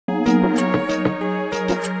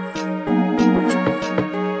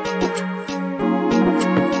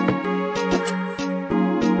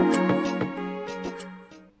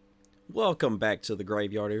Welcome back to the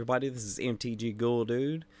graveyard, everybody. This is MTG Ghoul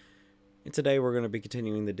Dude, and today we're going to be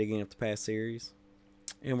continuing the Digging Up the Past series,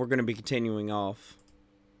 and we're going to be continuing off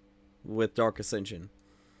with Dark Ascension.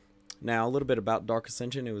 Now, a little bit about Dark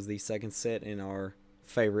Ascension. It was the second set in our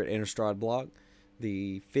favorite Innistrad block.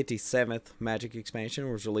 The 57th Magic expansion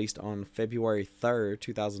was released on February 3rd,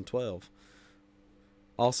 2012.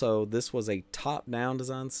 Also, this was a top-down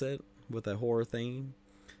design set with a horror theme.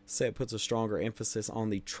 Set puts a stronger emphasis on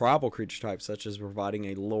the tribal creature types, such as providing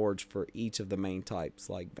a lord for each of the main types,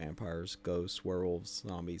 like vampires, ghosts, werewolves,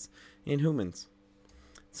 zombies, and humans.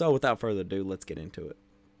 So without further ado, let's get into it.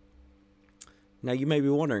 Now you may be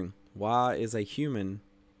wondering, why is a human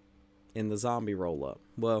in the zombie roll-up?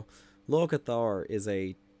 Well, Locathar is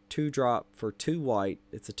a 2-drop for 2 white.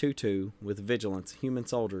 It's a 2/2 with vigilance, human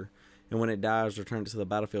soldier, and when it dies, return it to the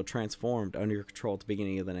battlefield transformed under your control at the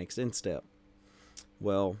beginning of the next end step.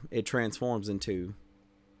 Well, it transforms into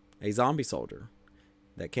a zombie soldier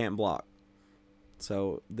that can't block.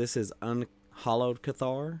 So this is Unhallowed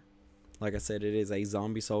Cathar. Like I said, it is a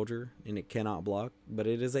zombie soldier and it cannot block, but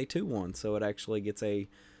it is a 2/1, so it actually gets a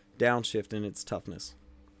downshift in its toughness.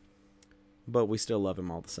 But we still love him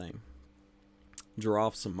all the same. Draw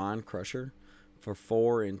off some Mind Crusher for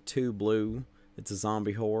 4 and 2 blue. It's a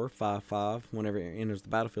zombie horror, 5/5. Whenever it enters the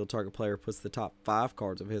battlefield, target player puts the top 5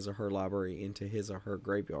 cards of his or her library into his or her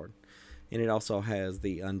graveyard. And it also has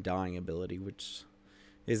the Undying ability, which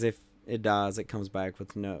is if it dies, it comes back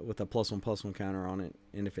with a +1/+1 counter on it.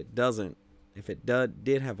 And if it doesn't, if it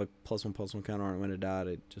did have a +1/+1 counter on it when it died,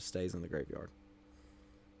 it just stays in the graveyard.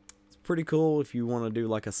 It's pretty cool if you want to do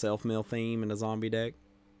like a self-mill theme in a zombie deck.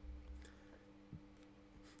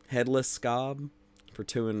 Headless Scob for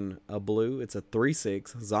 2 and a blue. It's a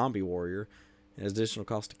 3/6 zombie warrior. An additional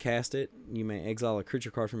cost to cast it. You may exile a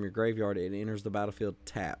creature card from your graveyard. It enters the battlefield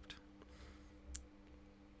tapped.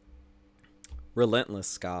 Relentless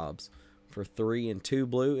Scobs for 3 and 2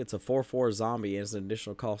 blue. It's a 4/4 zombie. It has an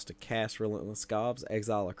additional cost to cast Relentless Scobs.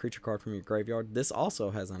 Exile a creature card from your graveyard. This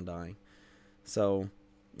also has Undying. So,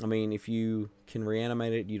 I mean, if you can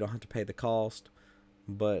reanimate it, you don't have to pay the cost.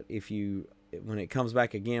 But when it comes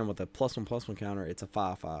back again with a +1/+1 counter, it's a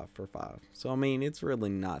 5/5 for 5. So, I mean, it's really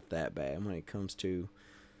not that bad when it comes to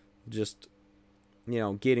just,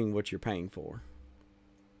 getting what you're paying for.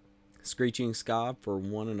 Screeching Scob for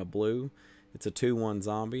 1 and a blue. It's a 2/1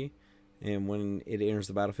 zombie. And when it enters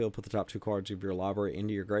the battlefield, put the top 2 cards of your library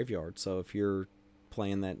into your graveyard. So, if you're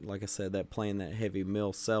playing that, like I said, playing that heavy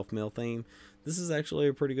self-mill theme, this is actually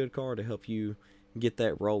a pretty good card to help you get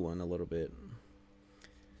that rolling a little bit.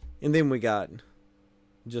 And then we got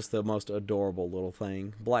just the most adorable little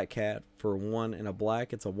thing. Black Cat for 1 and a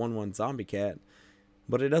black. It's a 1/1 zombie cat.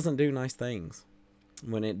 But it doesn't do nice things.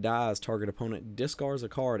 When it dies, target opponent discards a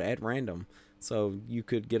card at random. So you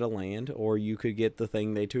could get a land, or you could get the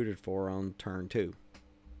thing they tutored for on turn 2.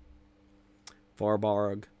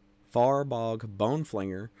 Farbog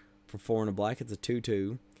Boneflinger for 4 and a black. It's a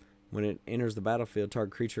 2/2. When it enters the battlefield,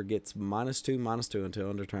 target creature gets -2/-2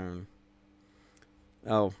 until end of turn.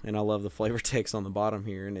 Oh, and I love the flavor text on the bottom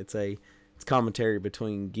here, and it's commentary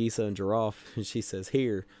between Gisa and Giraffe, and she says,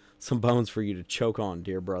 "Here, some bones for you to choke on,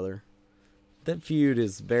 dear brother." That feud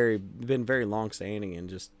has been very long standing and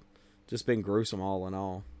just been gruesome all in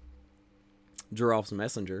all. Giraffe's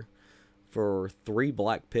Messenger for 3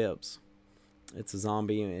 black pips. It's a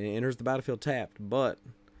zombie and it enters the battlefield tapped, but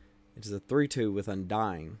it is a 3/2 with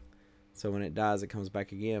Undying. So when it dies, it comes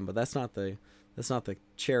back again. But that's not the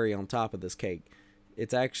cherry on top of this cake.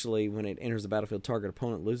 It's actually when it enters the battlefield, target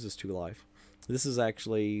opponent loses 2 life. This is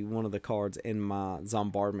actually one of the cards in my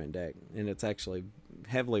Zombardment deck, and it's actually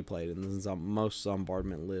heavily played in the most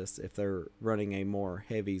Zombardment lists if they're running a more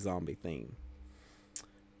heavy zombie theme.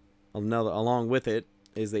 Along with it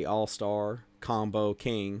is the All-Star Combo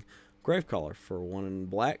King Gravecaller for 1 in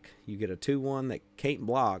black. You get a 2/1 that can't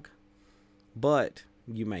block, but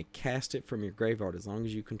you may cast it from your graveyard as long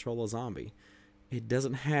as you control a zombie. It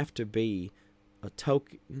doesn't have to be a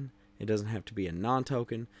token, it doesn't have to be a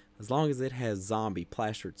non-token. As long as it has zombie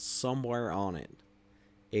plastered somewhere on it,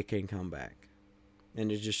 it can come back.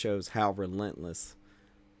 And it just shows how relentless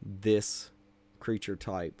this creature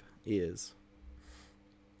type is.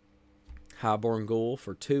 Highborn Ghoul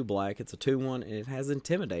for 2 black. It's a 2/1 and it has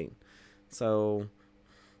Intimidate. So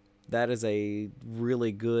that is a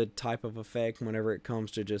really good type of effect whenever it comes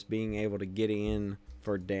to just being able to get in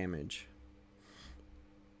for damage.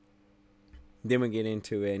 Then we get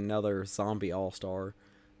into another zombie all-star,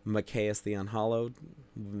 Macaeus the Unhallowed,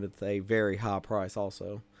 with a very high price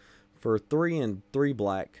also. For 3 and 3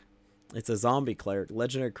 black, it's a zombie cleric,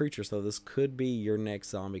 legendary creature, so this could be your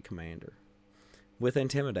next zombie commander. With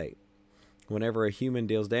Intimidate. Whenever a human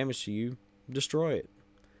deals damage to you, destroy it.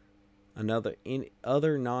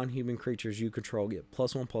 Other non-human creatures you control get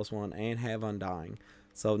 +1/+1 and have Undying.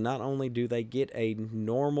 So not only do they get a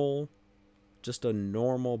normal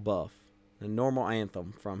buff, a normal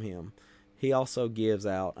anthem from him, he also gives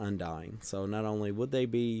out Undying. So not only would they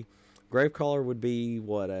be, Gravecaller would be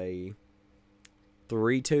what, a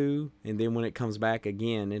 3/2, and then when it comes back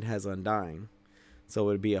again, it has Undying. So it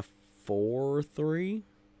would be a 4/3.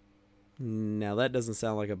 Now that doesn't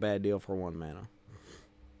sound like a bad deal for 1 mana.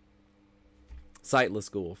 Sightless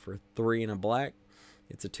Ghoul for 3 and a black.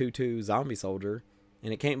 It's a 2/2 zombie soldier,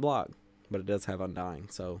 and it can't block, but it does have Undying.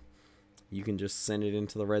 So you can just send it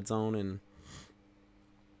into the red zone, and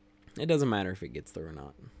it doesn't matter if it gets through or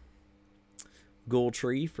not. Ghoul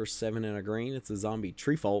Tree for 7 and a green. It's a zombie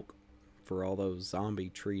tree folk for all those zombie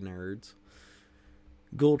tree nerds.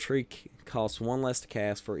 Ghoul Tree costs 1 less to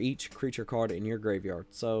cast for each creature card in your graveyard.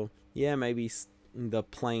 So yeah, maybe the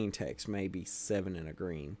plain text may be 7 and a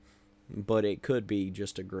green, but it could be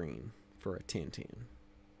just a green for a 10/10,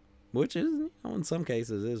 which is, in some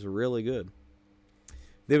cases, is really good.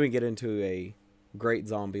 Then we get into a great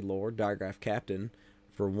zombie lore, Diregraph Captain,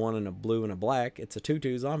 for 1 and a blue and a black. It's a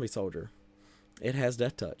 2/2 zombie soldier. It has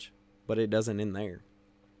Death Touch, but it doesn't end there.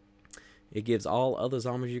 It gives all other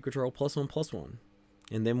zombies you control +1/+1.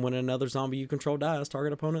 And then when another zombie you control dies,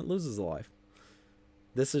 target opponent loses a life.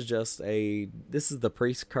 This is the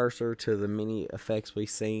precursor to the many effects we've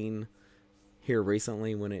seen here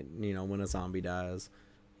recently when a zombie dies,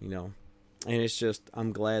 and it's just,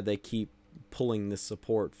 I'm glad they keep pulling this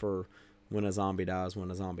support for when a zombie dies,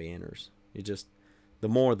 when a zombie enters. It just, the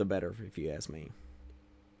more the better, if you ask me.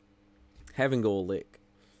 Having Ghoul Lick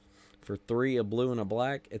for 3, a blue and a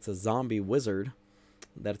black. It's a zombie wizard.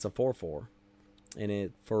 That's a 4/4.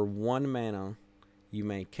 And for 1 mana, you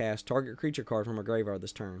may cast target creature card from a graveyard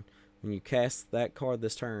this turn. When you cast that card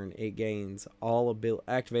this turn, it gains all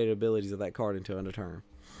activated abilities of that card until end of turn.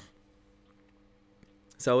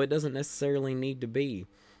 So it doesn't necessarily need to be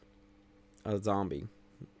a zombie.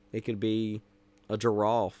 It could be a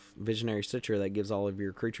giraffe, Visionary Stitcher, that gives all of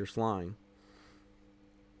your creatures flying,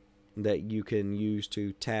 that you can use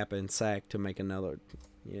to tap and sack to make another.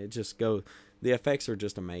 The effects are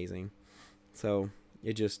just amazing. So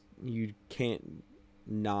you can't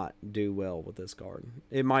not do well with this card.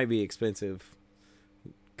 It might be expensive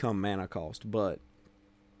come mana cost, but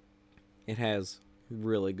it has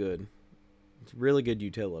really good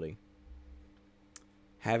utility.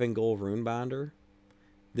 Having Ghoul Runebinder.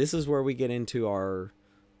 This is where we get into our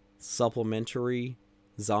supplementary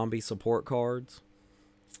zombie support cards.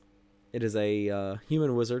 It is a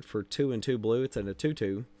human wizard for 2 and 2 blue. It's in a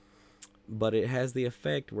 2/2, but it has the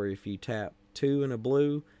effect where if you tap 2 and a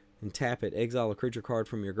blue and tap it, exile a creature card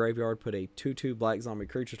from your graveyard, put a 2/2 black zombie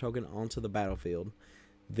creature token onto the battlefield,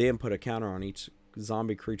 then put a counter on each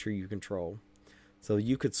zombie creature you control. So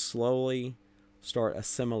you could slowly start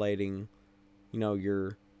assimilating,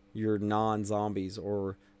 your non-zombies,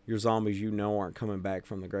 or your zombies aren't coming back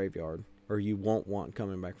from the graveyard, or you won't want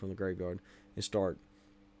coming back from the graveyard, and start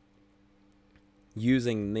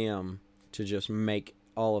using them to just make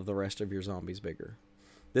all of the rest of your zombies bigger.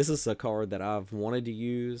 This is a card that I've wanted to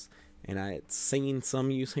use, and I've seen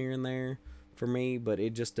some use here and there for me, but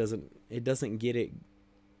it just doesn't get it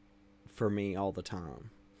for me all the time.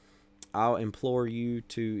 I'll implore you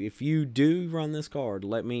to, if you do run this card,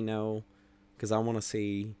 let me know, because I want to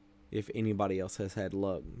see if anybody else has had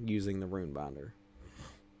luck using the Runebinder.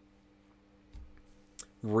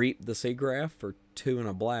 Reap the Seagraph for 2 and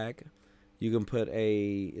a black. You can put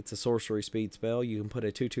it's a sorcery speed spell. You can put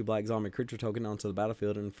a 2/2 black zombie creature token onto the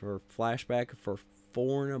battlefield, and for flashback for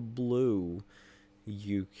 4 and a blue,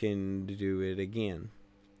 you can do it again.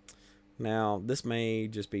 Now, this may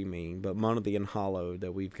just be me, but Mono the Unhallowed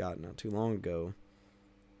that we've got not too long ago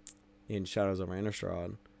in Shadows over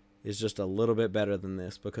Innistrad is just a little bit better than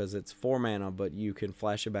this, because it's 4 mana, but you can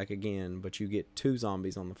flash it back again, but you get 2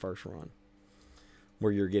 zombies on the first run,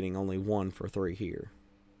 where you're getting only 1 for 3 here.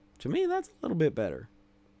 To me, that's a little bit better.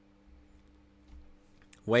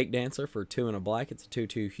 Wake Dancer for 2 and a black. It's a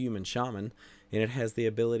 2/2 human shaman, and it has the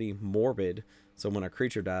ability Morbid. So when a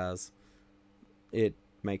creature dies, it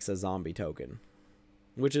makes a zombie token,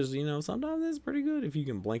 which is, sometimes it's pretty good if you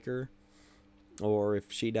can blink her, or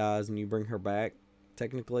if she dies and you bring her back.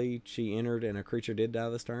 Technically, she entered and a creature did die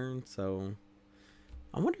this turn, so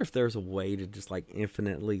I wonder if there's a way to just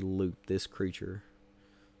infinitely loop this creature,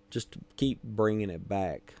 just to keep bringing it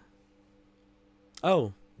back.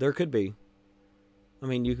 Oh, there could be. I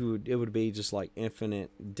mean, it would be just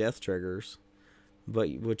infinite death triggers, but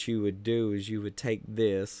what you would do is you would take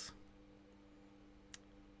this,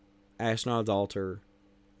 Ashnod's Altar,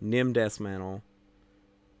 Nim Death's Mantle,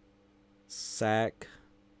 sack,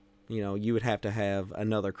 you would have to have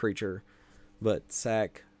another creature, but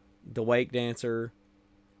sack the Wake Dancer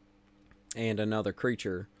and another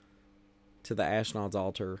creature to the Ashnod's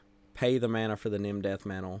Altar, pay the mana for the Nim Death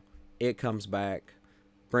Mantle, it comes back,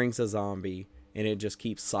 brings a zombie, and it just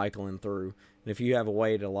keeps cycling through. And if you have a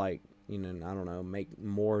way to, like, I don't know, make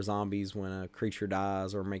more zombies when a creature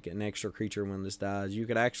dies, or make an extra creature when this dies, you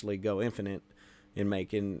could actually go infinite and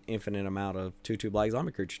make an infinite amount of 2/2 black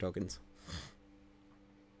zombie creature tokens.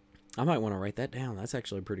 I might want to write that down. That's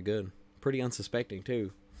actually pretty good. Pretty unsuspecting,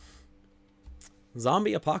 too.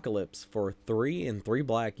 Zombie Apocalypse. For 3 and 3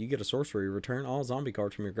 black, you get a sorcery. Return all zombie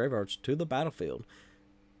cards from your graveyards to the battlefield.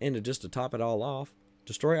 And just to top it all off,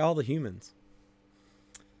 destroy all the humans.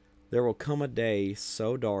 There will come a day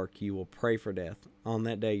so dark you will pray for death. On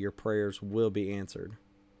that day, your prayers will be answered.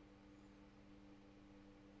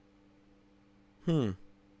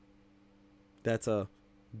 That's a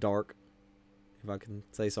dark, if I can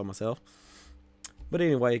say so myself. But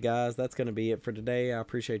anyway, guys, that's going to be it for today. I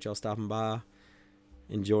appreciate y'all stopping by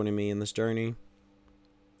and joining me in this journey.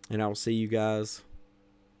 And I will see you guys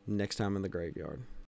next time in the graveyard.